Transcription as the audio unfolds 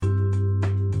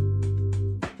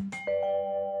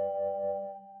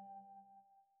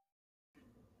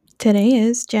Today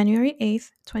is January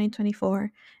 8th,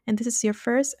 2024, and this is your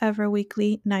first ever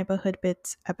weekly NAIBAhood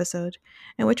Bits episode,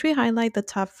 in which we highlight the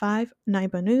top 5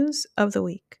 NAIBA news of the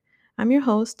week. I'm your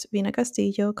host, Vina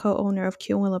Castillo, co-owner of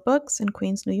Q&Willa Books in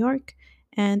Queens, New York,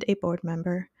 and a board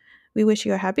member. We wish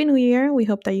you a Happy New Year. We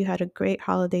hope that you had a great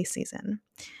holiday season.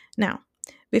 Now,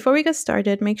 before we get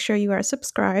started, make sure you are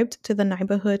subscribed to the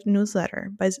NAIBAhood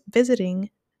newsletter by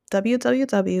visiting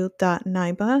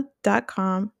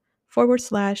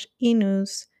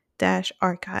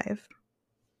www.naiba.com/e-news-archive.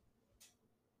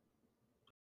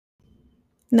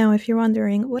 Now, if you're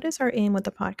wondering, what is our aim with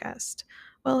the podcast?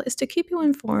 Well, it's to keep you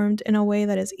informed in a way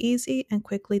that is easy and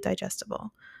quickly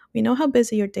digestible. We know how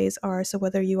busy your days are, so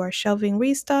whether you are shelving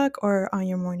restock or on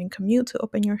your morning commute to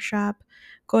open your shop,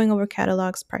 going over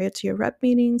catalogs prior to your rep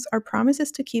meetings, our promise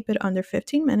is to keep it under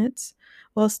 15 minutes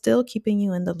while still keeping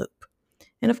you in the loop.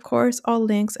 And of course, all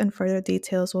links and further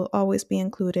details will always be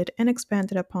included and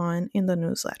expanded upon in the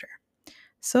newsletter.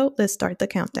 So let's start the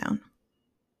countdown.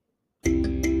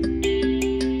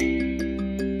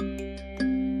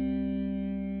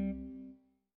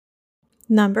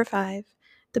 Number 5.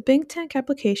 The Big Tank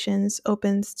applications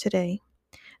opens today.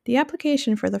 The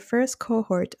application for the first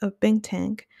cohort of Big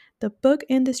Tank, the Book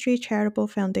Industry Charitable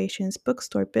Foundation's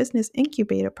Bookstore Business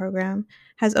Incubator Program,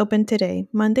 has opened today,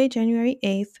 Monday, January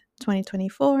 8th,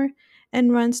 2024,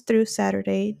 and runs through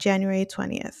Saturday, January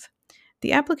 20th.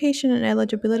 The application and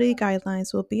eligibility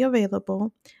guidelines will be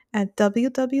available at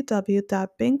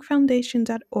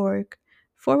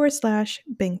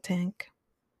www.bingfoundation.org/BingTank.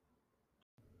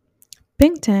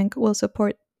 Bing Tank will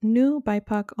support new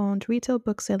BIPOC-owned retail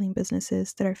bookselling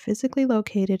businesses that are physically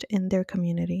located in their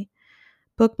community.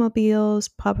 Bookmobiles,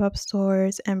 pop-up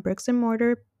stores, and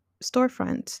bricks-and-mortar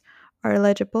storefronts are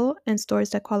eligible, and stores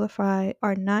that qualify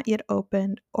are not yet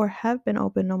opened or have been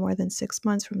open no more than 6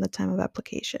 months from the time of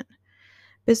application.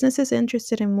 Businesses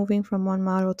interested in moving from one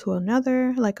model to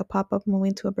another, like a pop-up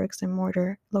moving to a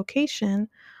bricks-and-mortar location,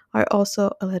 are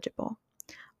also eligible.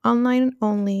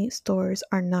 Online-only stores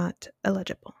are not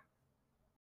eligible.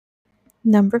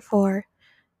 Number 4.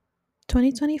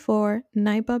 2024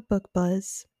 NAIBA Book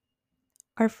Buzz.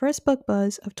 Our first Book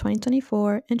Buzz of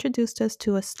 2024 introduced us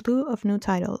to a slew of new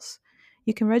titles.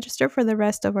 You can register for the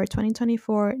rest of our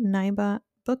 2024 NAIBA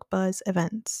Book Buzz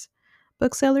events.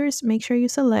 Booksellers, make sure you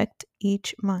select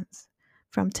each month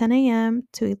from 10 a.m.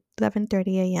 to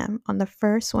 11:30 a.m. on the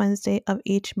first Wednesday of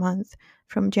each month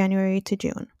from January to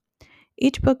June.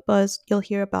 Each Book Buzz, you'll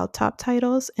hear about top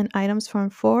titles and items from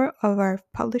 4 of our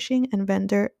publishing and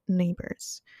vendor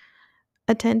neighbors.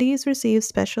 Attendees receive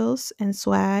specials and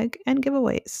swag and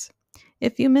giveaways.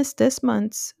 If you missed this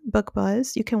month's Book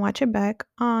Buzz, you can watch it back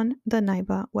on the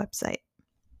NAIBA website.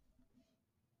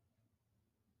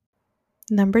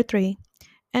 Number 3.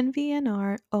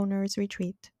 NVNR Owners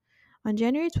Retreat. On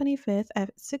January 25th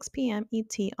at 6 p.m.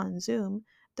 ET on Zoom,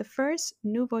 the first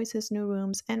New Voices, New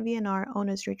Rooms NVNR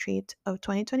Owners Retreat of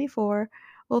 2024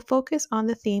 will focus on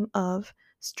the theme of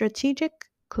strategic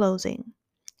closing.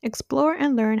 Explore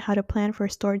and learn how to plan for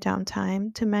store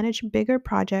downtime to manage bigger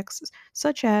projects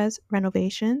such as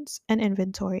renovations and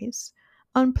inventories,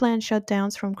 unplanned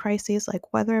shutdowns from crises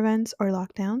like weather events or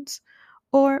lockdowns,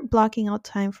 or blocking out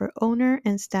time for owner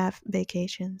and staff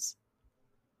vacations.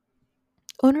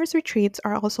 Owners' retreats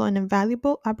are also an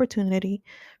invaluable opportunity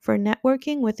for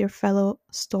networking with your fellow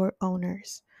store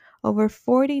owners. Over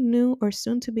 40 new or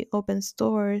soon-to-be open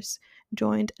stores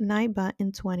joined NAIBA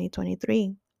in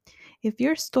 2023. If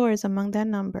your store is among that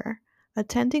number,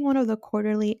 attending one of the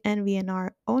quarterly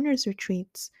NVNR Owners'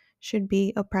 Retreats should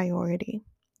be a priority.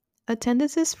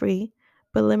 Attendance is free,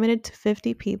 but limited to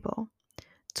 50 people,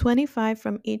 25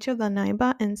 from each of the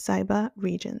NAIBA and SAIBA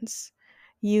regions.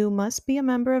 You must be a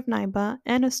member of NAIBA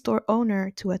and a store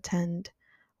owner to attend.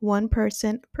 1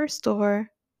 person per store.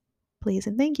 Please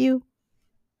and thank you.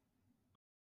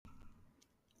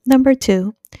 Number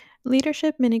 2.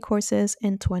 Leadership Mini Courses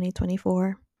in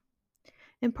 2024.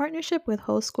 In partnership with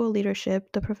Whole School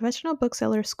Leadership, the Professional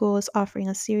Bookseller School is offering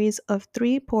a series of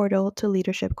 3 Portal to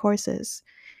Leadership courses.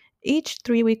 Each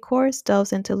 3-week course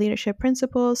delves into leadership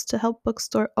principles to help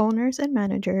bookstore owners and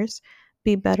managers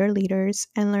be better leaders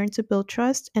and learn to build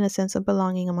trust and a sense of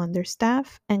belonging among their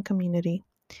staff and community.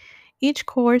 Each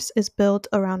course is built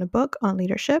around a book on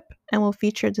leadership and will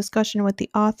feature discussion with the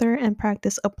author and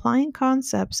practice applying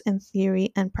concepts in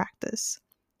theory and practice.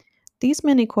 These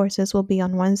mini courses will be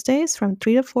on Wednesdays from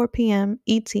 3 to 4 p.m.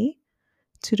 ET, 2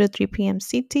 to 3 p.m.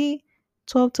 CT,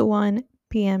 12 to 1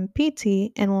 p.m.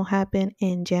 PT, and will happen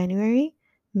in January,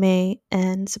 May,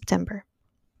 and September.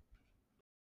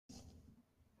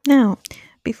 Now,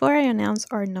 Before I announce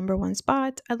our number one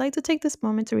spot, I'd like to take this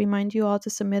moment to remind you all to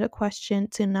submit a question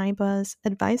to NAIBA's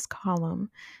advice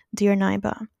column, Dear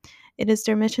NAIBA. It is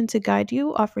their mission to guide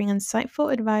you, offering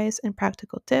insightful advice and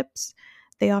practical tips.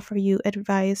 They offer you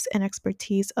advice and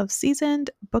expertise of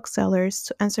seasoned booksellers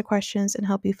to answer questions and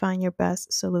help you find your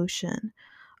best solution.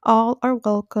 All are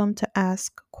welcome to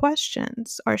ask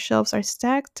questions. Our shelves are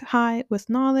stacked high with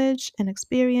knowledge and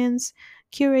experience,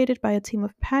 curated by a team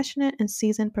of passionate and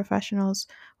seasoned professionals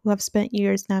who have spent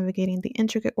years navigating the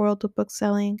intricate world of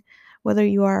bookselling. Whether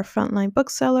you are a frontline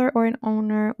bookseller or an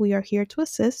owner, we are here to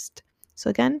assist. So,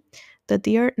 again, the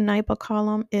Dear NAIBA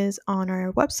column is on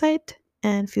our website,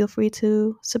 and feel free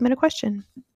to submit a question.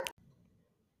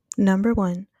 Number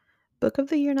 1. Book of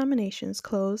the Year nominations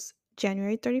close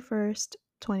January 31st,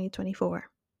 2024.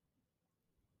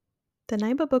 The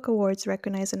NAIBA Book Awards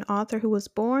recognize an author who was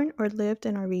born or lived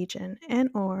in our region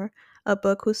and/or a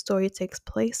book whose story takes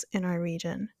place in our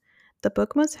region. The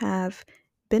book must have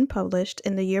been published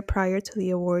in the year prior to the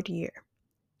award year.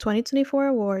 2024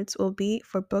 awards will be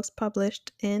for books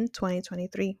published in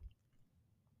 2023.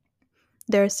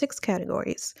 There are 6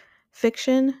 categories: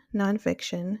 fiction,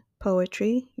 nonfiction,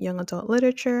 poetry, young adult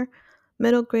literature,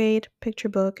 middle grade, picture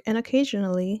book, and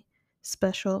occasionally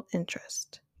special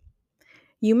interest.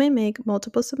 You may make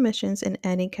multiple submissions in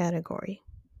any category.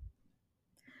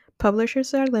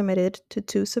 Publishers are limited to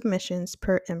 2 submissions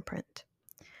per imprint.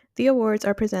 The awards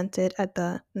are presented at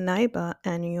the NAIBA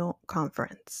Annual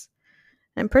Conference.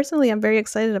 And personally, I'm very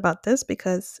excited about this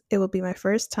because it will be my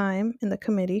first time in the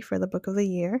committee for the Book of the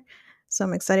Year. So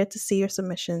I'm excited to see your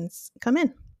submissions come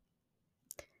in.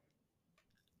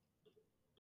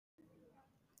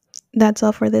 That's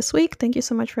all for this week. Thank you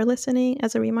so much for listening.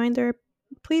 As a reminder,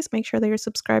 please make sure that you're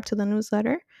subscribed to the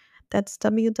newsletter. That's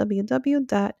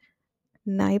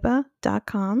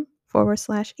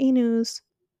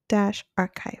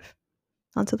www.naiba.com/enews-archive.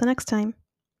 Until the next time.